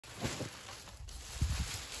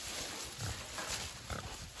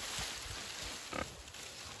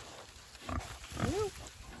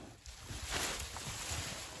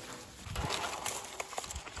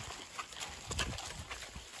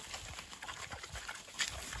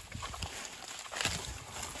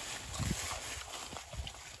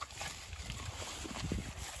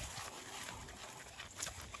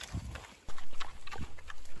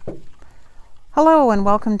Hello and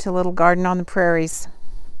welcome to Little Garden on the Prairies.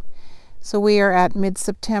 So we are at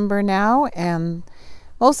mid-September now, and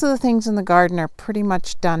most of the things in the garden are pretty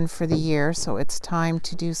much done for the year, so it's time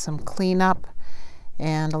to do some cleanup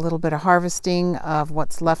and a little bit of harvesting of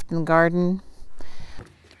what's left in the garden.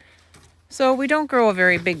 So we don't grow a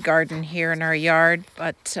very big garden here in our yard,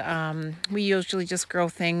 but we usually just grow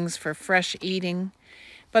things for fresh eating.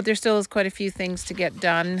 But there still is quite a few things to get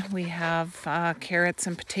done. We have carrots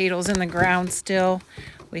and potatoes in the ground still.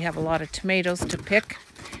 We have a lot of tomatoes to pick.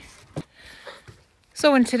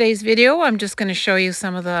 So in today's video, I'm just going to show you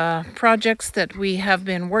some of the projects that we have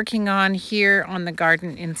been working on here on the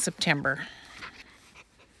garden in September.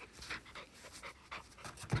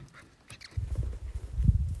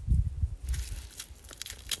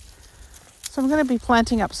 So I'm going to be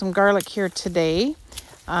planting up some garlic here today.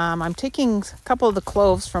 I'm taking a couple of the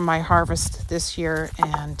cloves from my harvest this year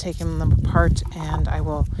and taking them apart, and I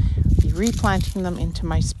will be replanting them into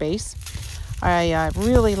my space. I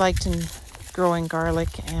really liked growing garlic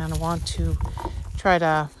and want to try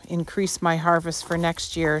to increase my harvest for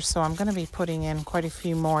next year, so I'm going to be putting in quite a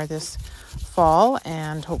few more this fall,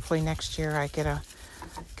 and hopefully next year I get a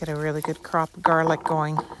really good crop of garlic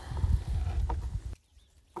going.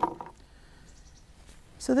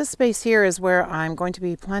 So this space here is where I'm going to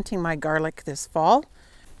be planting my garlic this fall.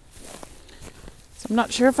 So I'm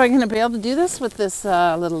not sure if I'm going to be able to do this with this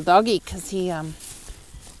little doggy, because he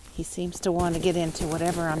seems to want to get into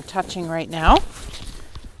whatever I'm touching right now.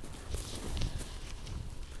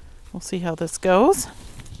 We'll see how this goes.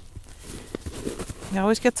 He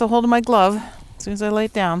always gets a hold of my glove as soon as I lay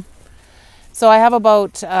it down. So I have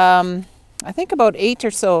about, I think about 8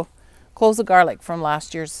 or so cloves of garlic from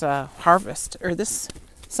last year's harvest, or this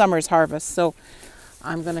summer's harvest. So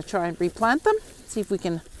I'm going to try and replant them, see if we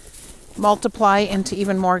can multiply into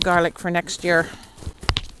even more garlic for next year.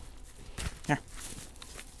 Here.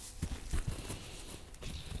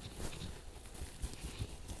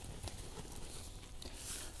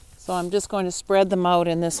 So I'm just going to spread them out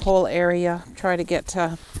in this whole area, try to get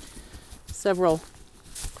several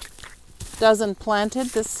dozen planted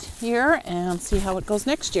this year and see how it goes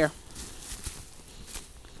next year.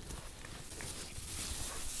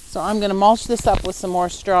 So I'm going to mulch this up with some more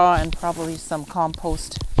straw and probably some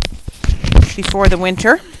compost before the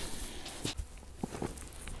winter.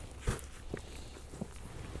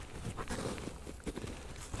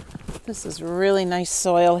 This is really nice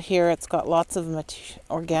soil here. It's got lots of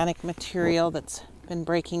organic material that's been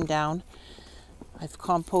breaking down. I've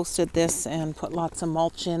composted this and put lots of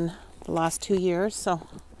mulch in the last 2 years, so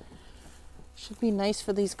should be nice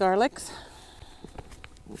for these garlics.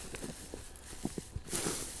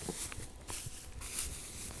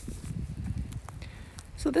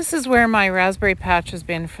 So this is where my raspberry patch has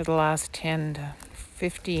been for the last 10 to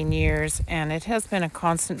 15 years, and it has been a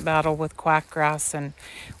constant battle with quackgrass and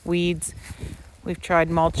weeds. We've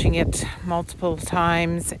tried mulching it multiple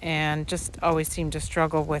times and just always seem to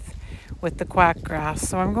struggle with the quackgrass.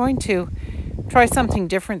 So I'm going to try something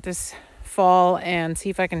different this fall and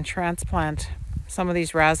see if I can transplant some of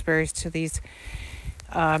these raspberries to these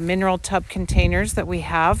mineral tub containers that we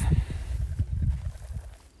have.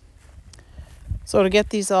 So to get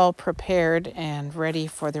these all prepared and ready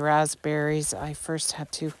for the raspberries, I first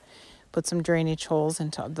had to put some drainage holes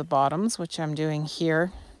into the bottoms, which I'm doing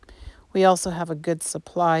here. We also have a good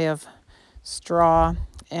supply of straw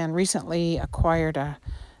and recently acquired a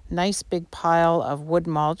nice big pile of wood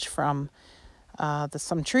mulch from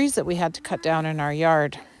some trees that we had to cut down in our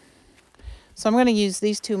yard. So I'm going to use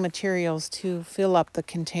these two materials to fill up the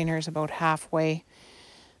containers about halfway.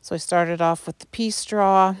 So I started off with the pea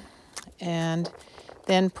straw, and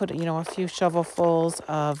then put a few shovelfuls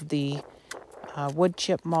of the wood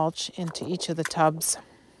chip mulch into each of the tubs.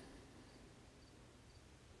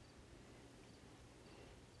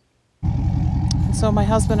 And so my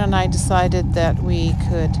husband and I decided that we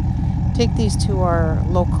could take these to our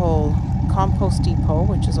local compost depot,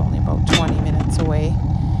 which is only about 20 minutes away,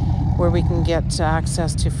 where we can get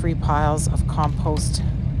access to free piles of compost.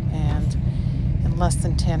 And in less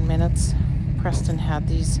than 10 minutes, Preston had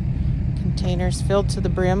these containers filled to the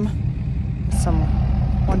brim with some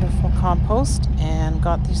wonderful compost and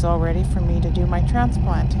got these all ready for me to do my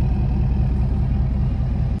transplanting.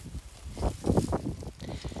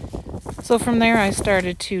 So from there I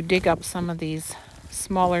started to dig up some of these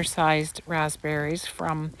smaller sized raspberries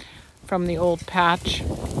from the old patch,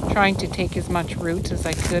 trying to take as much root as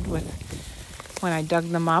I could when I dug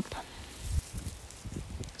them up.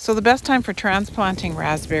 So the best time for transplanting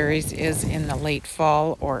raspberries is in the late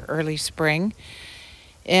fall or early spring.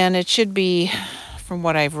 And it should be, from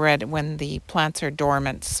what I've read, when the plants are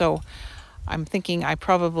dormant. So I'm thinking I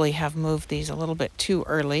probably have moved these a little bit too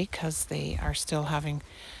early because they are still having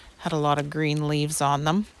had a lot of green leaves on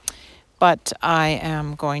them. But I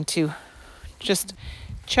am going to just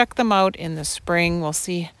check them out in the spring. We'll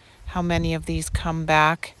see how many of these come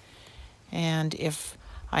back. And if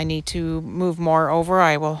I need to move more over,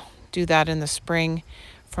 I will do that in the spring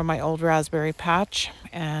for my old raspberry patch.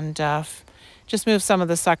 And just move some of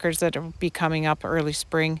the suckers that will be coming up early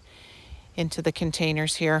spring into the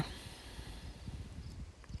containers here.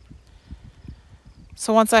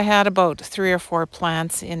 So once I had about 3 or 4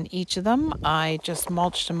 plants in each of them, I just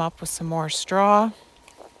mulched them up with some more straw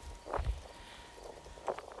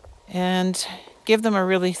and give them a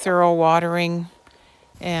really thorough watering,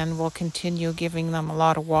 and we'll continue giving them a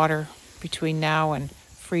lot of water between now and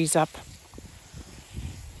freeze up.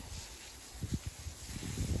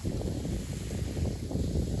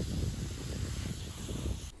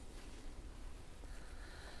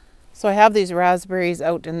 So I have these raspberries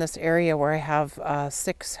out in this area where I have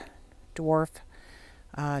 6 dwarf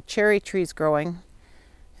cherry trees growing,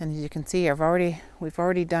 and as you can see, we've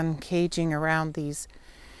already done caging around these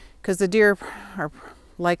because the deer are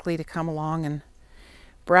likely to come along and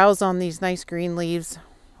browse on these nice green leaves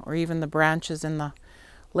or even the branches in the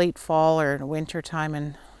late fall or winter time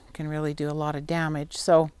and can really do a lot of damage.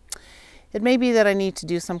 So it may be that I need to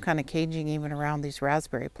do some kind of caging even around these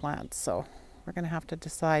raspberry plants. So we're going to have to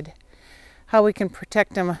decide how we can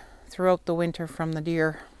protect them throughout the winter from the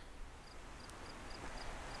deer.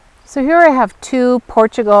 So here I have 2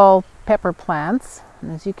 Portugal pepper plants,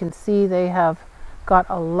 and as you can see, they have got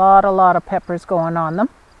a lot of peppers going on them.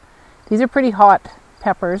 These are pretty hot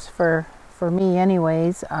peppers for me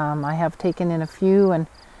anyways. I have taken in a few and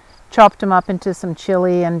chopped them up into some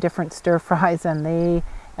chili and different stir fries, and they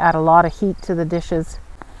add a lot of heat to the dishes.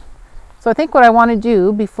 So I think what I want to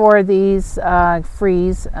do before these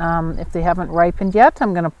freeze, if they haven't ripened yet,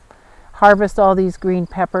 I'm going to harvest all these green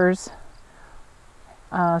peppers,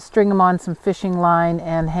 string them on some fishing line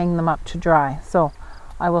and hang them up to dry. So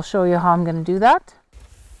I will show you how I'm going to do that.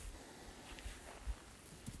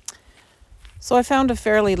 So I found a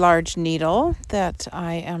fairly large needle that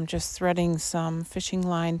I am just threading some fishing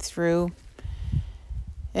line through,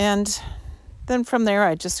 and then from there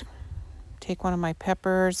I just take one of my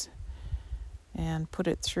peppers and put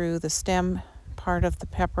it through the stem part of the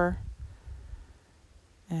pepper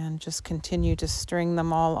and just continue to string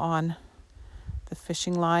them all on the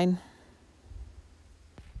fishing line.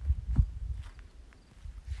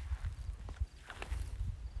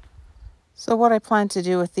 So what I plan to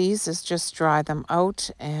do with these is just dry them out,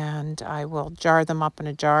 and I will jar them up in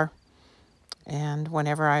a jar, and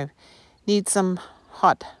whenever I need some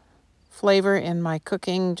hot flavor in my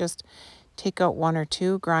cooking, just take out 1 or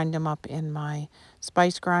 2, grind them up in my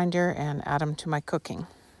spice grinder and add them to my cooking.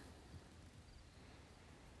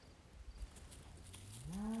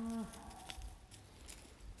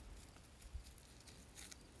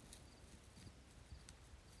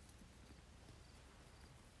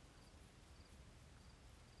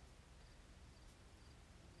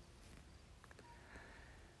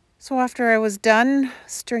 So after I was done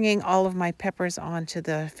stringing all of my peppers onto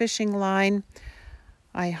the fishing line,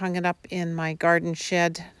 I hung it up in my garden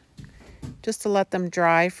shed just to let them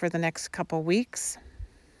dry for the next couple weeks.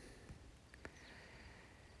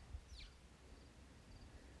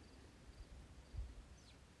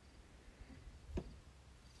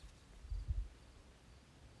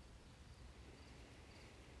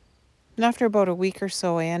 And after about a week or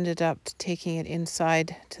so, I ended up taking it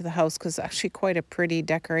inside to the house because it's actually quite a pretty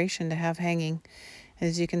decoration to have hanging.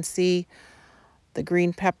 As you can see, the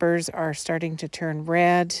green peppers are starting to turn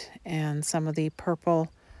red, and some of the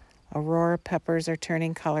purple Aurora peppers are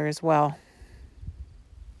turning color as well.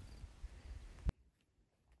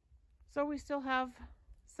 So we still have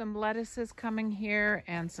some lettuces coming here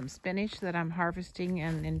and some spinach that I'm harvesting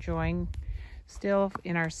and enjoying still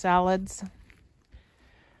in our salads.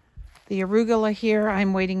 The arugula here,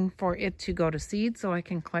 I'm waiting for it to go to seed so I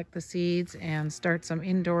can collect the seeds and start some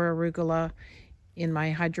indoor arugula in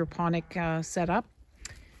my hydroponic setup.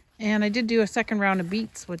 And I did do a second round of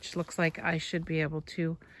beets, which looks like I should be able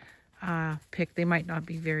to pick. They might not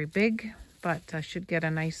be very big, but I should get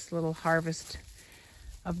a nice little harvest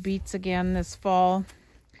of beets again this fall.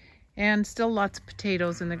 And still lots of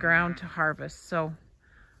potatoes in the ground to harvest. So I'm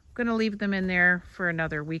going to leave them in there for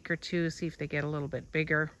another week or two, see if they get a little bit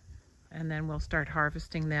bigger, and then we'll start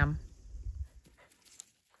harvesting them.